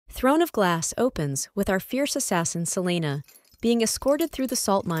Throne of Glass opens with our fierce assassin Selena being escorted through the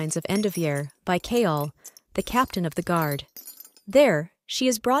salt mines of Endovier by Caol, the captain of the guard. There, she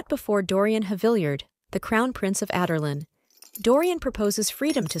is brought before Dorian Haviliard, the crown prince of Adarlan. Dorian proposes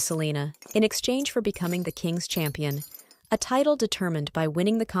freedom to Selena in exchange for becoming the king's champion, a title determined by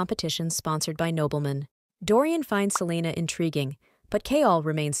winning the competition sponsored by noblemen. Dorian finds Selena intriguing, but Caol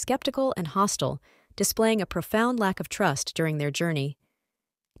remains skeptical and hostile, displaying a profound lack of trust during their journey.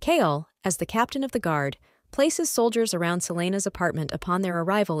 Caol, as the captain of the guard, places soldiers around Selena's apartment upon their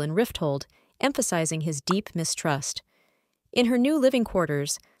arrival in Rifthold, emphasizing his deep mistrust. In her new living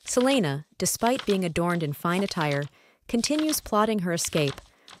quarters, Selena, despite being adorned in fine attire, continues plotting her escape,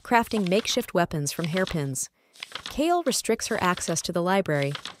 crafting makeshift weapons from hairpins. Caol restricts her access to the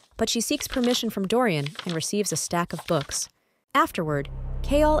library, but she seeks permission from Dorian and receives a stack of books. Afterward,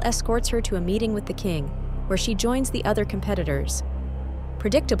 Caol escorts her to a meeting with the king, where she joins the other competitors.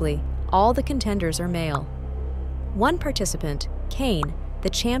 Predictably, all the contenders are male. One participant, Kane,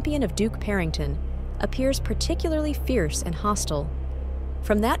 the champion of Duke Parrington, appears particularly fierce and hostile.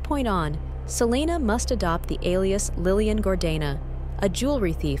 From that point on, Selena must adopt the alias Lillian Gordana, a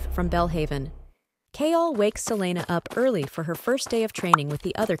jewelry thief from Belhaven. Caol wakes Selena up early for her first day of training with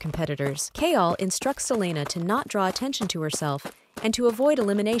the other competitors. Caol instructs Selena to not draw attention to herself and to avoid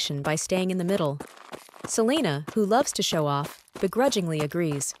elimination by staying in the middle. Selena, who loves to show off, begrudgingly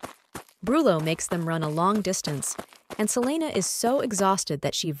agrees. Brullo makes them run a long distance, and Selena is so exhausted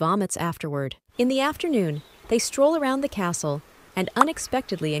that she vomits afterward. In the afternoon, they stroll around the castle and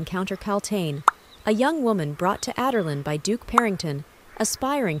unexpectedly encounter Kaltain, a young woman brought to Adarlan by Duke Parrington,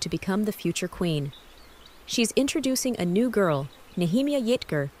 aspiring to become the future queen. She's introducing a new girl, Nehemia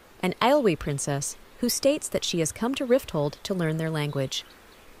Yitger, an Aelwe princess, who states that she has come to Rifthold to learn their language.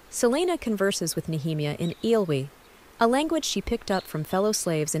 Selena converses with Nehemia in Aelwe, a language she picked up from fellow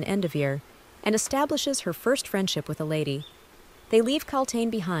slaves in Endovier, and establishes her first friendship with a lady. They leave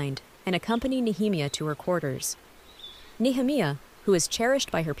Kaltain behind and accompany Nehemia to her quarters. Nehemia, who is cherished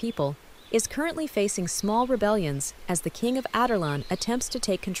by her people, is currently facing small rebellions as the king of Adarlan attempts to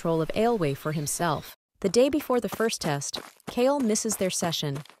take control of Aelwe for himself. The day before the first test, Caol misses their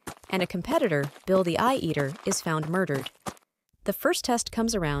session, and a competitor, Bill the Eye-Eater, is found murdered. The first test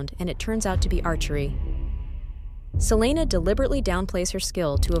comes around and it turns out to be archery. Selena deliberately downplays her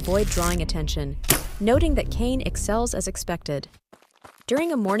skill to avoid drawing attention, noting that Kane excels as expected.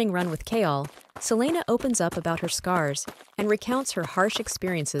 During a morning run with Caol, Selena opens up about her scars and recounts her harsh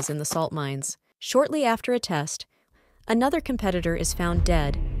experiences in the salt mines. Shortly after a test, another competitor is found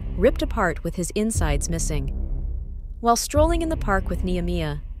dead, ripped apart with his insides missing. While strolling in the park with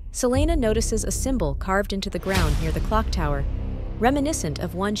Nehemia, Selena notices a symbol carved into the ground near the clock tower, reminiscent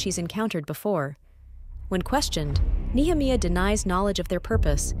of one she's encountered before. When questioned, Nehemia denies knowledge of their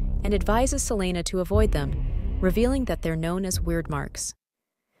purpose and advises Selena to avoid them, revealing that they're known as weird marks.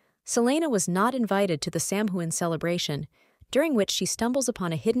 Selena was not invited to the Samhain celebration, during which she stumbles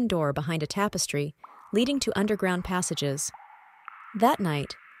upon a hidden door behind a tapestry, leading to underground passages. That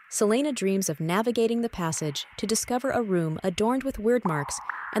night, Selena dreams of navigating the passage to discover a room adorned with weird marks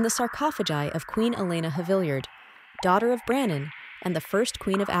and the sarcophagi of Queen Elena Haviliard, daughter of Brannon and the first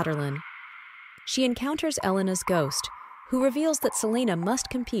queen of Adarlan. She encounters Elena's ghost, who reveals that Selena must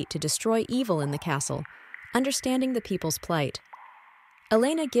compete to destroy evil in the castle, understanding the people's plight.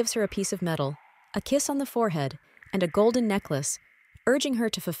 Elena gives her a piece of metal, a kiss on the forehead, and a golden necklace, urging her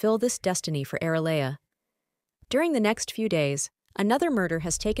to fulfill this destiny for Aralea. During the next few days, another murder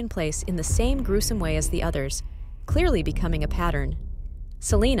has taken place in the same gruesome way as the others, clearly becoming a pattern.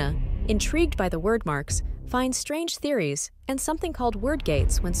 Selena, intrigued by the word marks, finds strange theories and something called word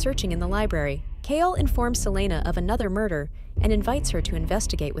gates when searching in the library. Caol informs Selena of another murder and invites her to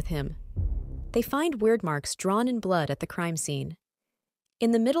investigate with him. They find weird marks drawn in blood at the crime scene.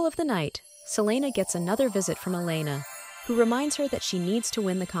 In the middle of the night, Selena gets another visit from Elena, who reminds her that she needs to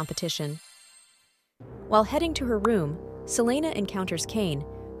win the competition. While heading to her room, Selena encounters Kane,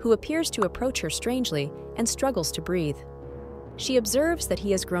 who appears to approach her strangely and struggles to breathe. She observes that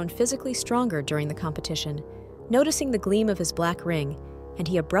he has grown physically stronger during the competition, noticing the gleam of his black ring, and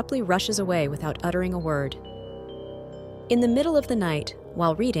he abruptly rushes away without uttering a word. In the middle of the night,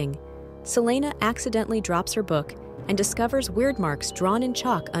 while reading, Selena accidentally drops her book and discovers weird marks drawn in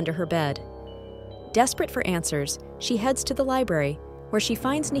chalk under her bed. Desperate for answers, she heads to the library, where she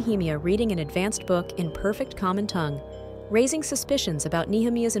finds Nehemia reading an advanced book in perfect common tongue, raising suspicions about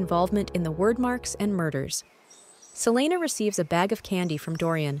Nehemia's involvement in the word marks and murders. Selena receives a bag of candy from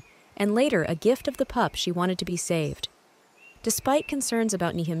Dorian, and later a gift of the pup she wanted to be saved. Despite concerns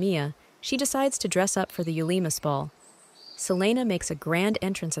about Nehemia, she decides to dress up for the Eulemus ball. Selena makes a grand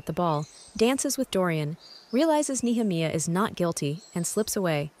entrance at the ball, dances with Dorian, realizes Nehemiah is not guilty, and slips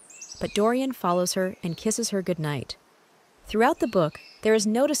away. But Dorian follows her and kisses her goodnight. Throughout the book, there is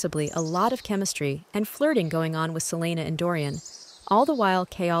noticeably a lot of chemistry and flirting going on with Selena and Dorian. All the while,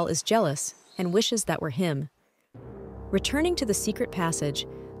 Kayal is jealous and wishes that were him. Returning to the secret passage,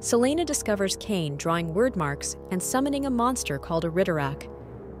 Selena discovers Cain drawing word marks and summoning a monster called a Ridderak.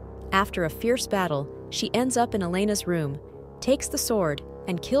 After a fierce battle, she ends up in Elena's room, takes the sword,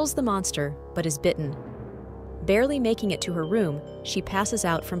 and kills the monster, but is bitten. Barely making it to her room, she passes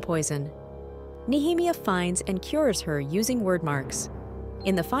out from poison. Nehemiah finds and cures her using word marks.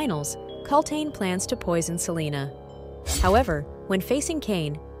 In the finals, Cultane plans to poison Selena. However, when facing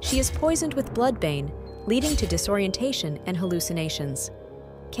Cain, she is poisoned with bloodbane, leading to disorientation and hallucinations.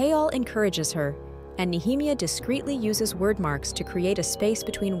 Kayal encourages her, and Nehemiah discreetly uses word marks to create a space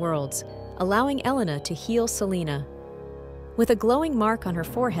between worlds, allowing Elena to heal Selena. With a glowing mark on her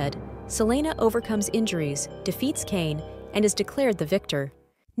forehead, Selena overcomes injuries, defeats Cain, and is declared the victor.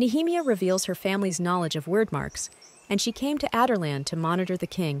 Nehemiah reveals her family's knowledge of word marks, and she came to Adderland to monitor the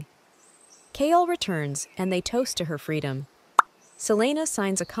king. Kayal returns, and they toast to her freedom. Selena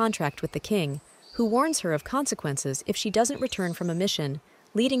signs a contract with the king, who warns her of consequences if she doesn't return from a mission,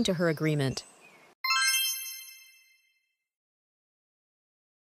 leading to her agreement.